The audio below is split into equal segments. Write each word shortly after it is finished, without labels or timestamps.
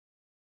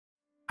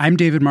I'm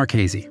David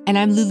Marchese. And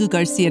I'm Lulu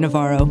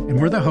Garcia-Navarro.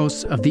 And we're the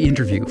hosts of The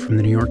Interview from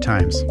the New York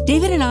Times.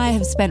 David and I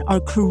have spent our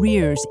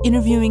careers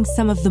interviewing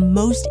some of the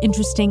most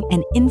interesting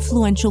and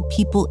influential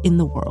people in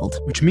the world.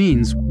 Which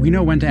means we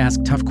know when to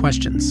ask tough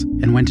questions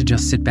and when to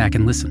just sit back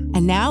and listen.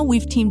 And now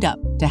we've teamed up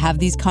to have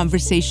these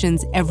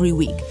conversations every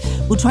week.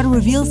 We'll try to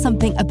reveal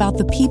something about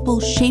the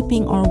people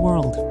shaping our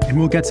world. And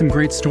we'll get some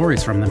great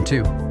stories from them,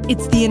 too.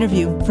 It's The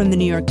Interview from the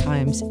New York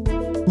Times.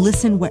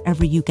 Listen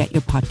wherever you get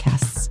your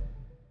podcasts.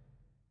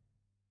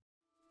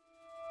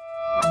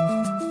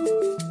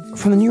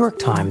 From the New York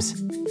Times,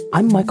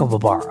 I'm Michael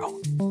Barbaro.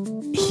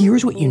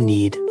 Here's what you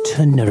need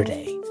to know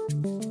today.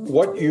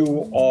 What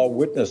you are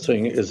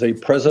witnessing is a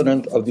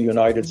president of the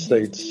United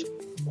States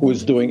who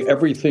is doing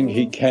everything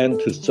he can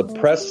to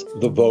suppress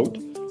the vote,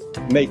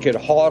 make it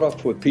harder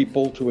for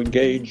people to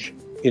engage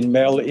in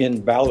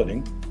mail-in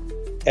balloting,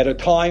 at a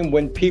time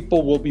when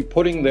people will be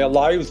putting their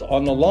lives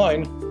on the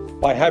line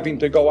by having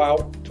to go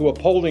out to a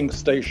polling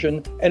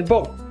station and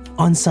vote.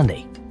 On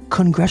Sunday,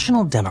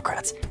 congressional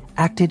Democrats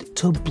acted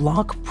to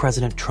block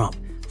President Trump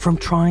from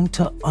trying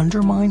to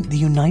undermine the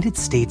United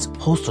States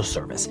Postal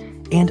Service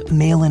and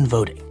mail-in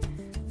voting,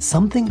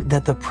 something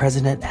that the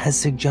president has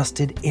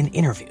suggested in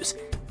interviews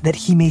that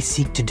he may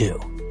seek to do.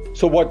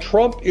 So what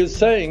Trump is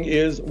saying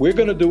is we're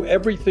going to do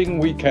everything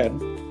we can.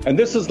 And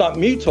this is not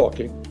me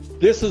talking.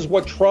 This is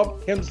what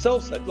Trump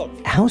himself said.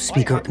 Look, House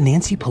Speaker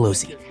Nancy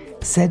Pelosi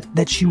said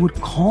that she would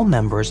call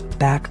members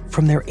back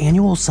from their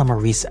annual summer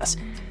recess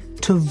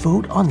to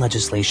vote on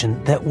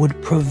legislation that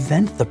would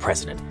prevent the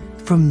president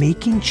from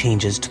making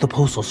changes to the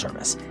Postal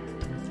Service.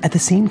 At the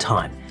same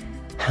time,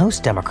 House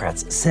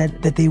Democrats said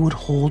that they would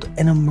hold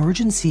an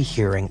emergency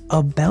hearing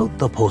about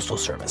the Postal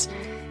Service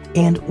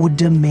and would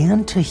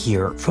demand to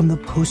hear from the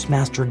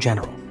Postmaster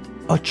General,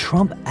 a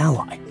Trump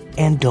ally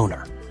and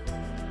donor.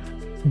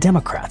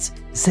 Democrats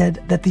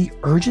said that the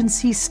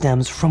urgency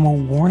stems from a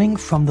warning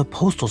from the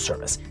Postal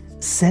Service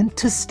sent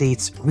to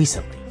states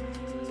recently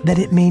that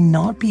it may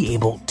not be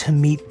able to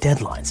meet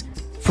deadlines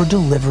for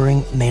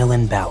delivering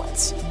mail-in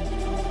ballots.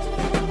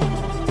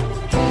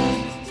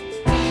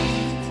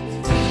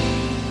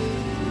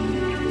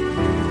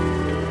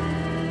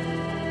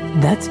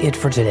 That's it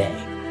for today.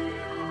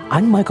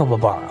 I'm Michael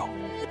Barbaro.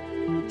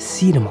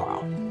 See you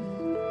tomorrow.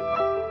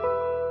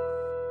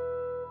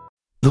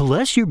 The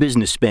less your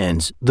business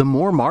spends, the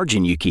more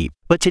margin you keep.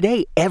 But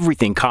today,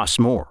 everything costs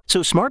more.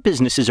 So smart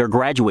businesses are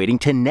graduating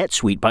to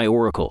NetSuite by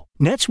Oracle.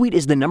 NetSuite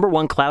is the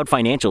 #1 cloud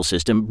financial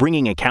system,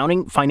 bringing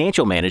accounting,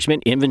 financial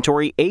management,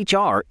 inventory,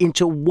 HR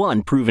into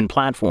one proven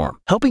platform,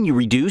 helping you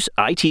reduce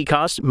IT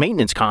costs,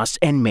 maintenance costs,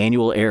 and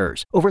manual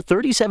errors. Over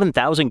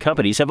 37,000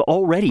 companies have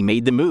already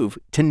made the move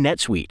to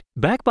NetSuite.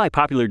 Backed by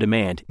popular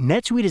demand,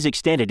 NetSuite has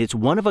extended its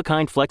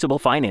one-of-a-kind flexible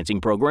financing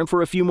program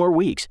for a few more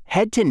weeks.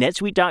 Head to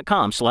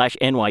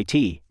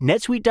netsuite.com/NYT.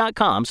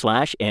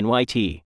 netsuite.com/NYT.